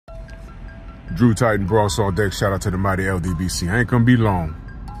Drew Titan, Bros on deck. Shout out to the mighty LDBC. I ain't gonna be long.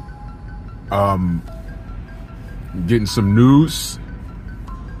 Getting some news.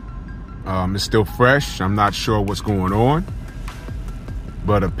 It's still fresh. I'm not sure what's going on.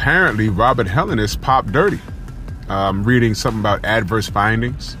 But apparently Robert Helenius popped dirty. I'm reading something about adverse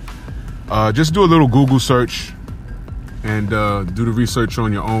findings. Just do a little Google search and do the research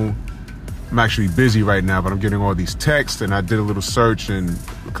on your own. I'm actually busy right now, but I'm getting all these texts, and I did a little search and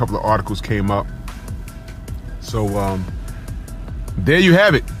a couple of articles came up. So there you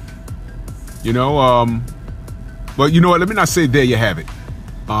have it. You know, well, you know what? Let me not say there you have it.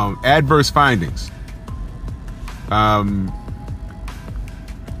 Adverse findings.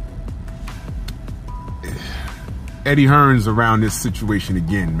 Eddie Hearn's around this situation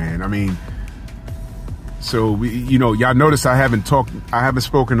again, man. I mean, so y'all notice I haven't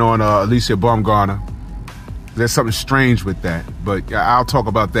spoken on Alicia Baumgartner. There's something strange with that, but I'll talk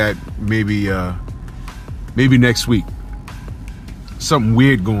about that maybe next week. Something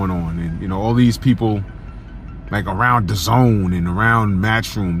weird going on, and all these people like around the zone and around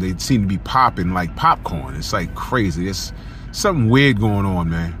Matchroom, they seem to be popping like popcorn. It's like crazy. It's something weird going on,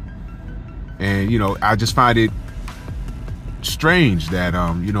 man. And I just find it strange that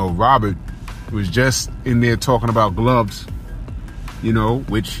Robert was just in there talking about gloves,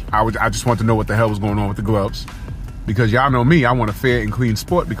 which I just want to know what the hell was going on with the gloves, because y'all know me, I want a fair and clean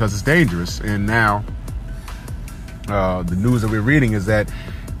sport because it's dangerous. And now the news that we're reading is that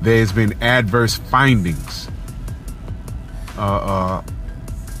there's been adverse findings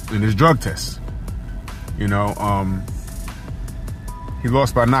in his drug test. He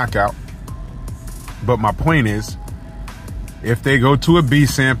lost by knockout, but my point is, if they go to a B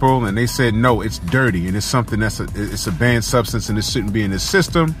sample and they said, no, it's dirty and it's something it's a banned substance and it shouldn't be in the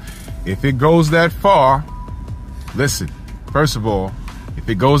system, if it goes that far, listen, first of all, if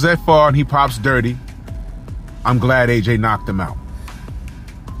it goes that far and he pops dirty, I'm glad AJ knocked him out.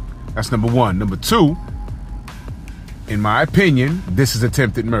 That's number one. Number two, in my opinion, this is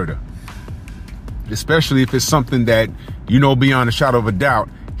attempted murder. Especially if it's something that, beyond a shadow of a doubt,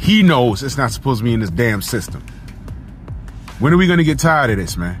 he knows it's not supposed to be in this damn system. When are we going to get tired of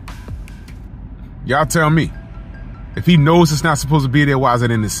this, man? Y'all tell me. If he knows it's not supposed to be there, why is it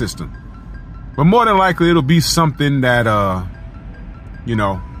in the system? But more than likely, it'll be something that, oh,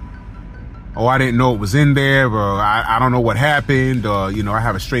 I didn't know it was in there, or I don't know what happened, or, I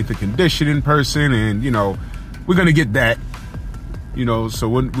have a strength and conditioning person, and, we're going to get that, so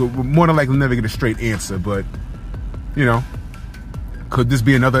we're more than likely never get a straight answer, but, could this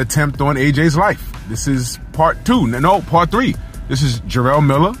be another attempt on AJ's life? This is part two. No, part three. This is Jarrell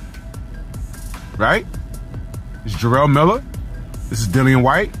Miller, right? This is Jarrell Miller. This is Dillian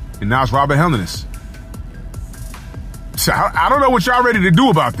White. And now it's Robert Helenius. So I don't know what y'all ready to do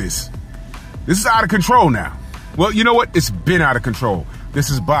about this. This is out of control now. Well, you know what? It's been out of control. This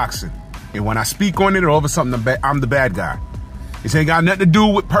is boxing. And when I speak on it, all of a sudden I'm the bad guy. This ain't got nothing to do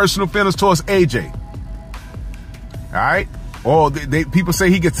with personal feelings towards AJ. All right? Or people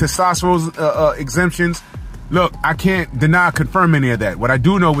say he gets testosterone exemptions. Look, I can't deny or confirm any of that. What I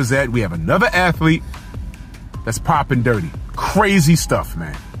do know is that we have another athlete that's popping dirty. Crazy stuff,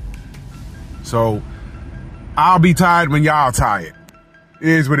 man. So I'll be tired when y'all tired. It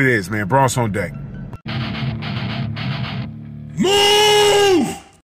is what it is, man. Bronx on deck. Move!